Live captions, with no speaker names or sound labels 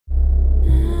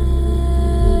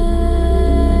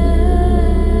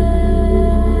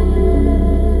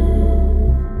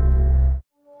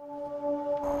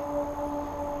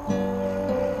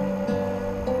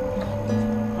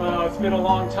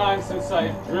since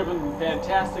I've driven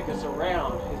Vantasticus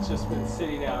around. It's just been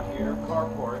sitting out here,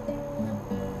 carport.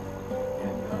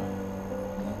 And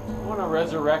I want to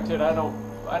resurrect it. I don't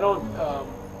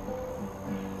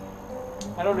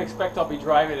expect I'll be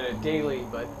driving it daily,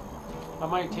 but I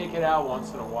might take it out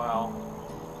once in a while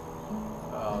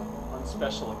on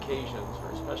special occasions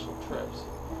or special trips.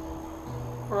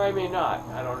 Or I may not,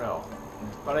 I don't know.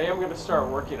 But I am going to start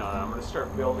working on it. I'm going to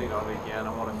start building on it again.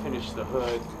 I want to finish the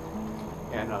hood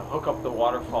and hook up the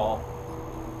waterfall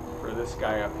for this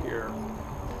guy up here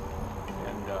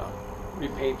and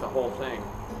repaint the whole thing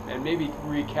and maybe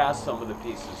recast some of the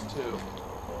pieces too.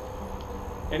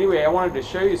 Anyway, I wanted to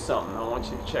show you something. I want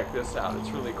you to check this out. It's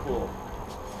really cool.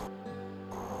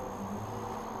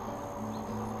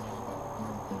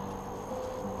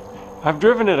 I've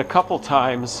driven it a couple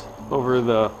times over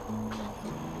the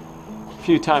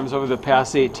few times over the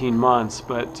past 18 months,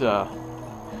 but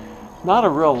not a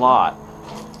real lot.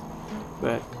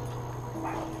 But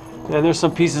then there's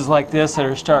some pieces like this that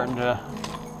are starting to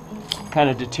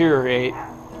kind of deteriorate.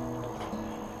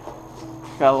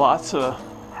 Got lots of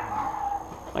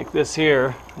like this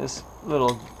here, this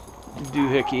little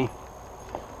doohickey.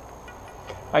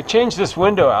 I changed this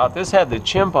window out. This had the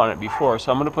chimp on it before,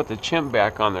 so I'm going to put the chimp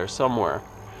back on there somewhere.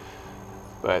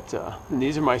 But and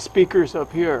these are my speakers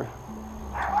up here.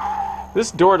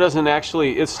 This door doesn't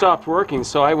actually, it stopped working,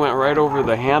 so I went right over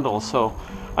the handle, so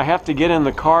I have to get in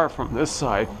the car from this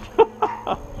side.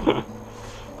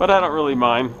 But I don't really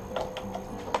mind.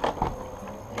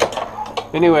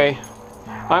 Anyway,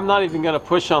 I'm not even going to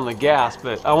push on the gas,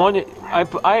 but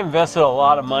I invested a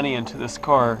lot of money into this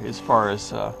car as far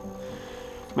as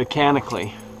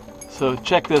mechanically. So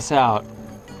check this out.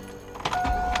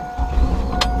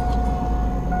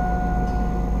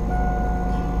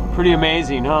 Pretty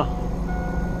amazing, huh?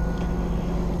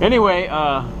 Anyway,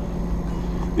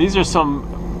 these are some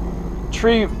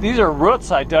these are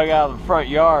roots I dug out of the front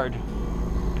yard.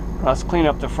 Let's clean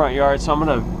up the front yard, so I'm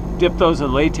gonna dip those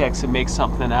in latex and make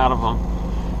something out of them.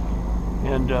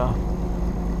 And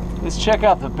let's check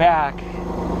out the back.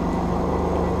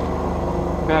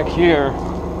 Back here,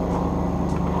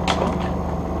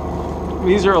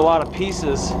 these are a lot of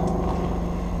pieces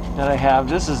that I have.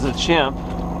 This is the chimp.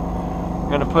 I'm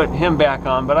going to put him back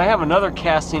on, but I have another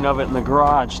casting of it in the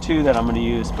garage too that I'm going to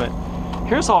use. But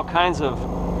here's all kinds of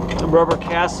rubber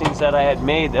castings that I had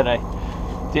made that I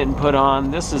didn't put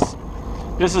on. This is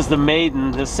the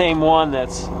maiden, the same one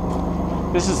that's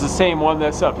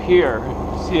up here.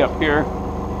 See up here?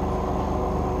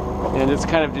 And it's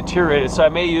kind of deteriorated, so I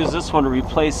may use this one to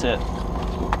replace it.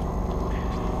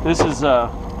 This is I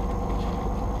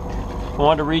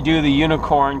wanted to redo the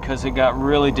unicorn because it got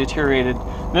really deteriorated.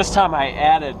 This time I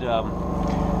added a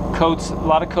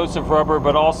lot of coats of rubber,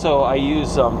 but also I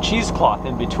use cheesecloth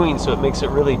in between, so it makes it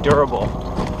really durable.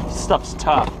 Stuff's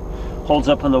tough, holds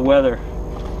up in the weather.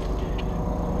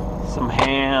 Some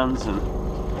hands and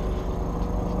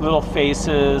little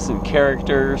faces and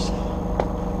characters.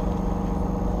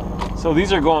 So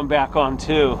these are going back on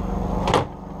too.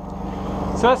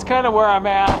 So that's kind of where I'm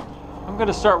at. I'm going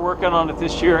to start working on it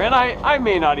this year, and I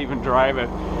may not even drive it,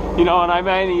 you know, and I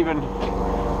might even,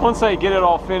 once I get it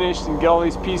all finished and get all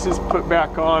these pieces put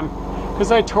back on,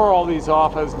 because I tore all these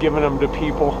off, I was giving them to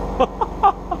people.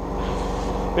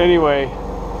 Anyway,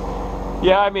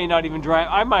 yeah, I may not even drive.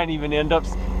 I might even end up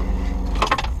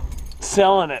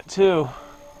selling it too.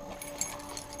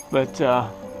 But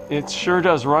it sure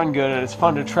does run good, and it's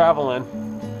fun to travel in.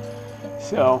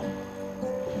 So,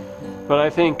 but I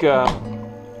think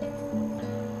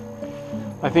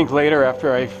later,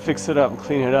 after I fix it up and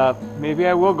clean it up, maybe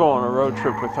I will go on a road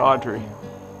trip with Audrey.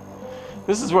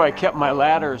 This is where I kept my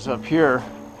ladders up here,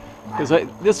 because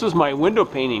this was my window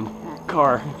painting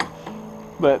car,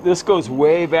 but this goes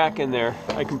way back in there.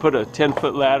 I can put a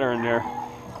 10-foot ladder in there.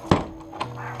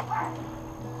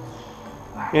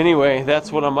 Anyway,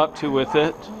 that's what I'm up to with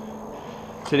it.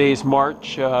 Today's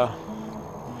March, I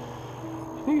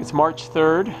think it's March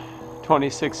 3rd,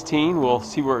 2016. We'll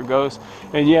see where it goes.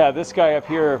 And yeah, this guy up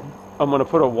here, I'm going to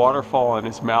put a waterfall in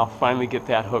his mouth, finally get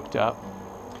that hooked up.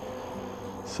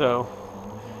 So,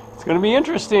 it's going to be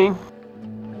interesting.